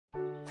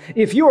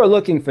If you are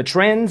looking for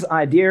trends,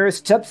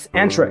 ideas, tips,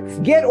 and tricks,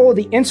 get all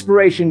the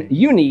inspiration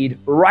you need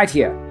right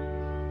here.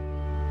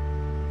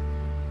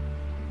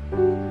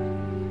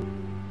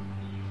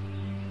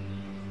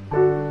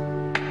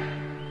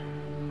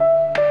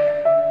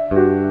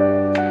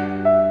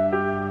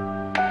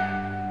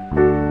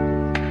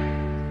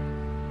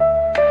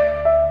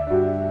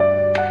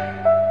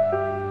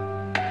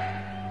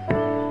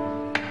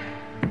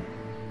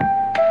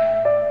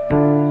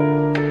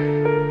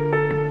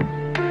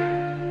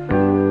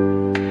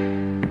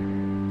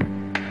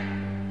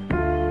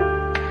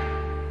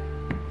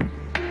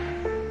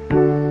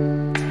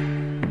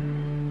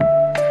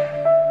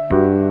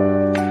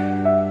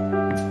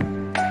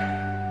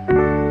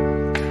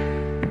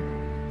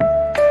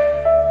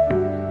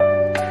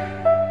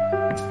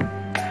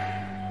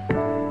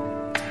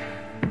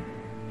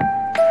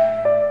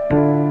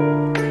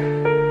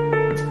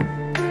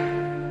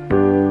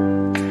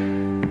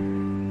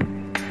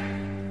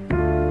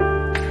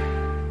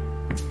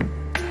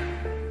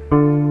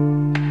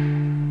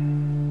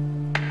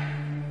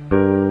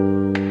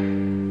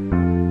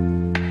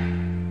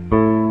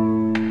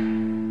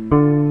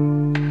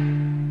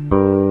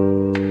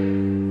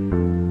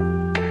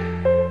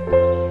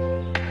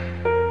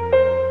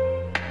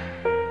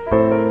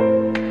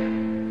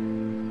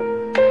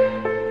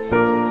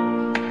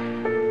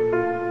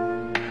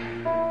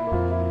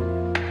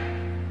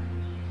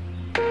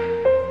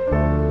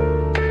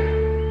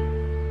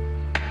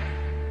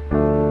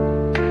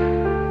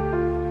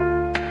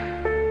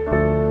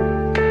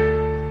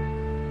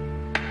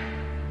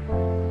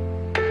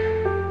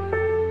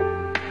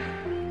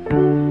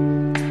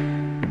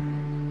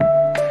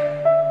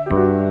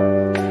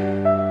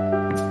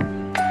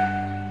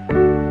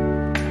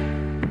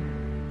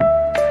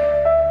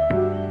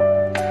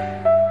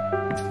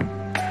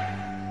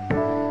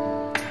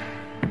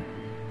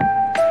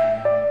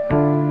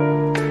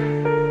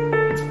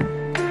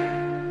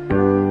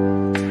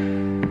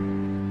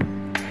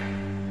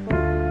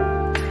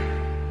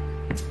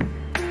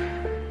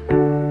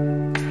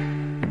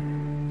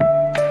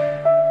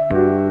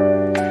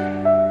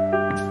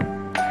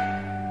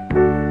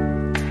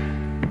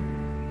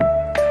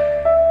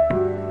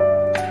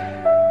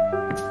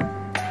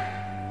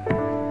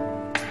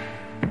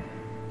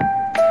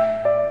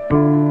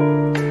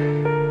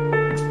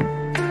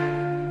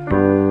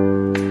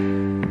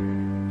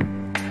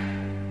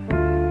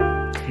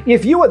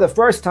 If you are the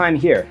first time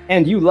here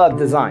and you love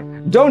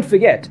design, don't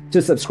forget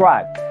to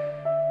subscribe.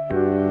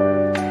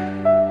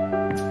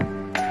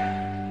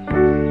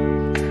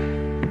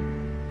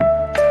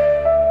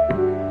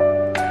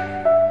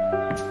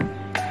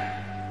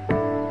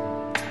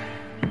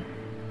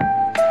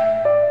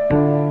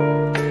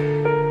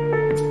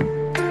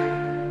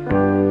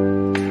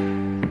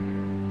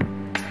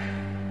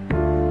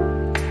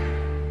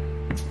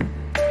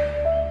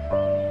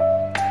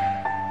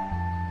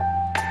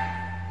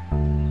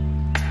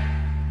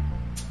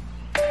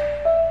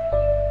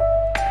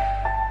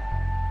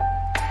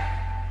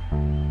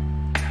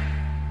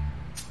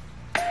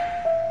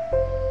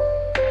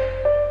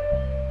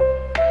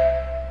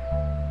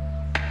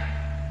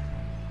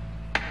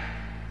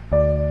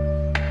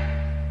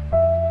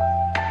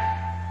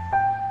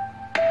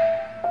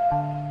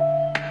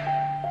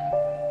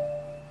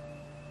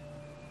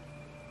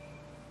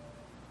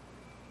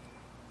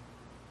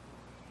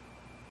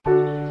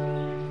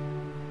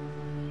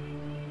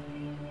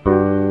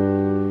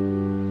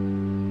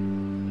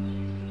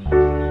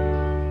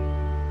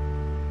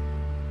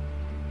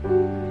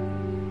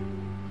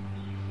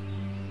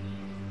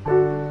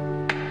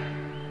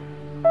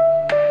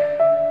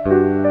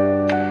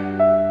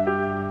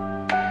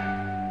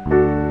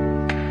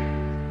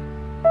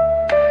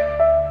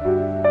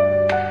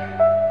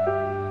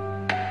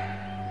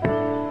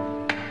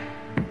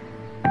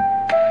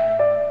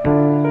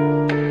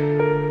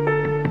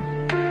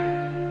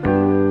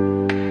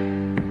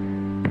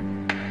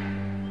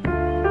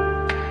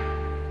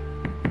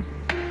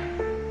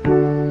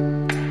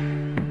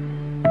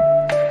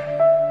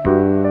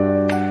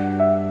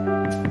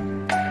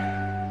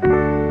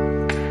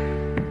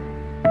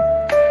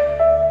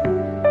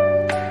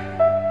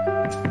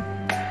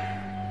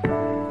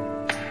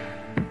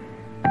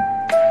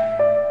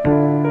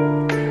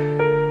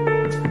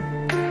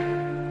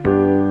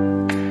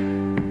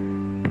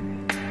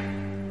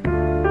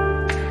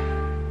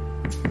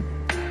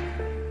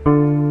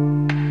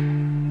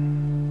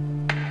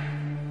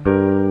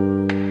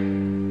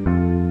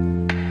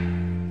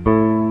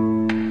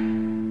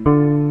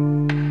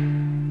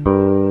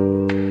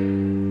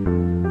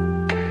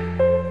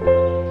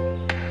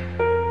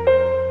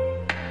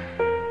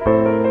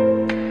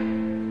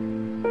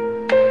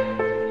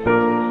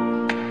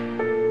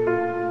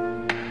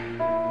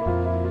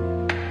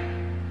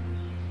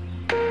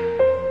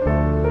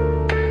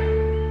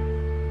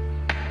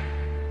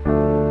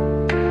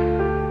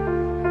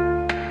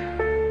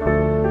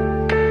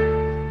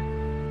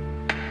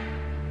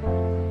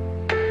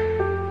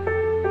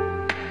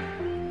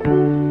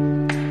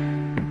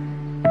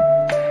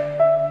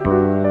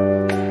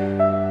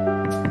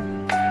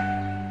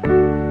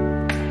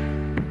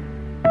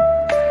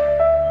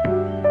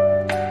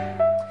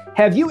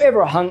 Have you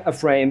ever hung a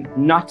frame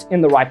not in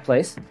the right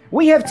place?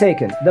 We have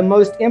taken the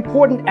most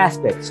important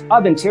aspects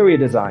of interior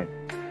design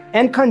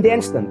and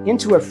condensed them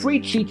into a free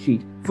cheat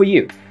sheet for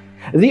you.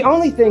 The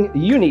only thing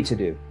you need to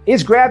do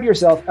is grab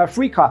yourself a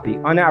free copy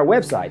on our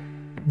website,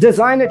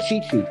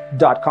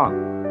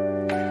 designercheatsheet.com.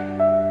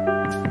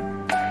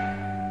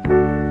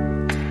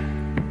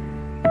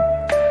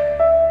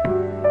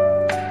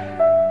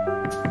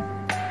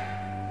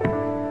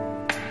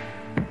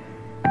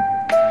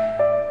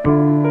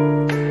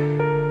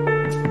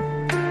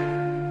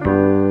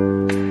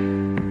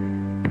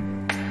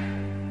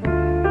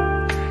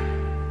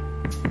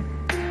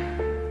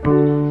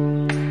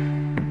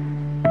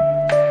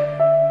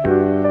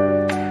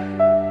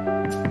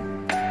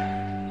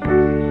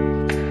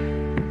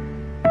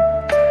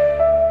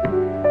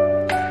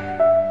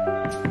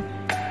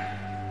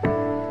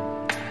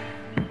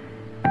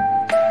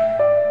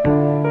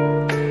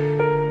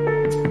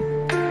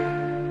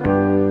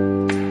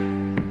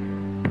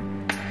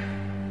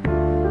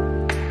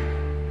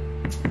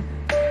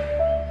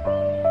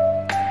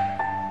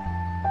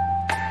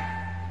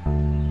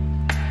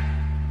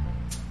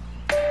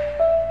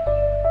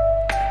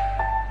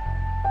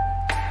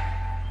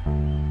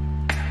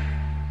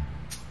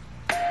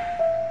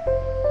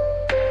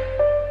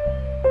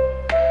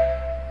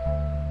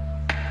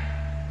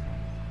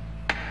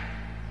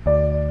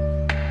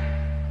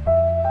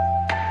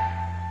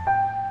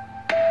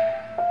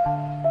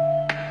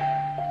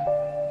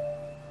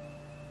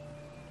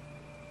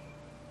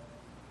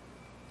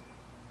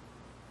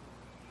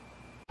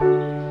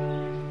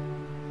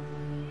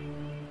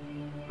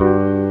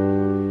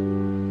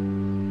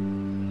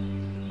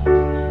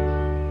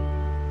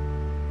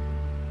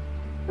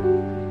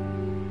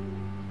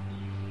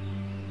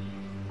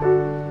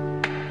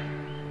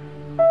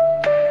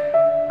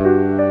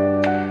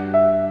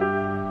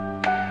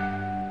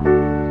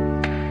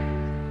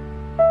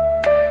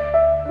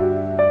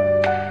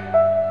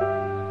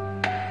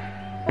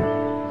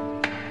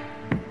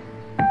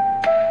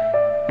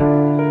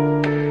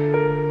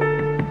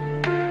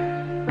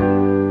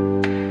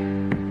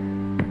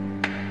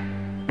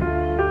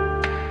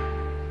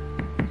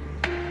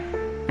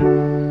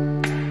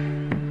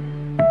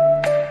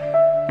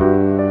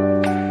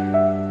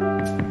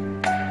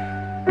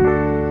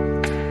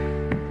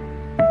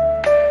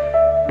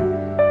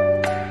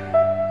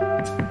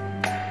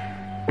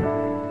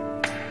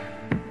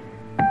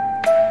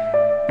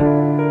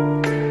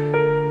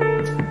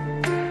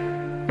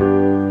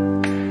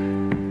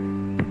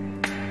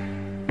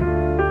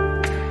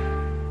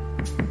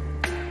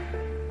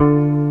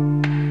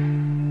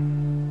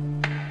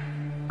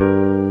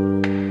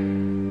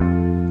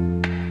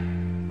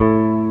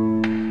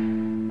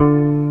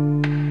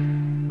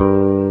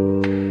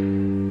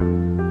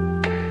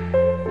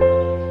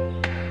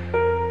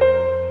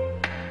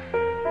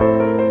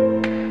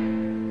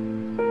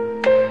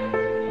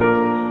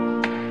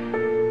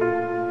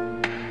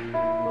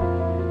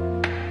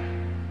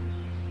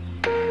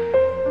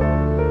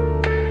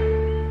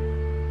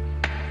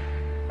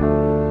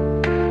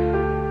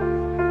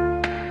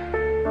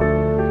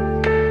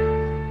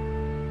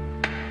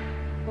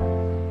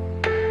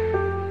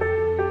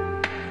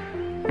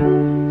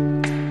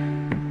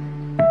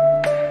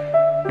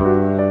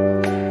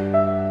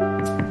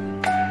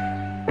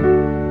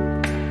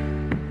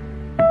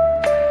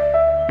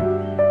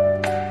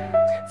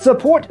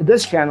 Support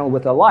this channel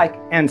with a like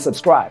and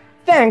subscribe.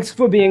 Thanks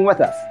for being with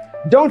us.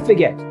 Don't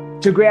forget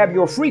to grab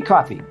your free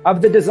copy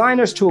of the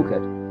Designer's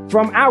Toolkit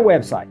from our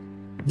website,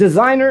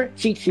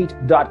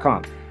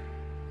 designercheatsheet.com.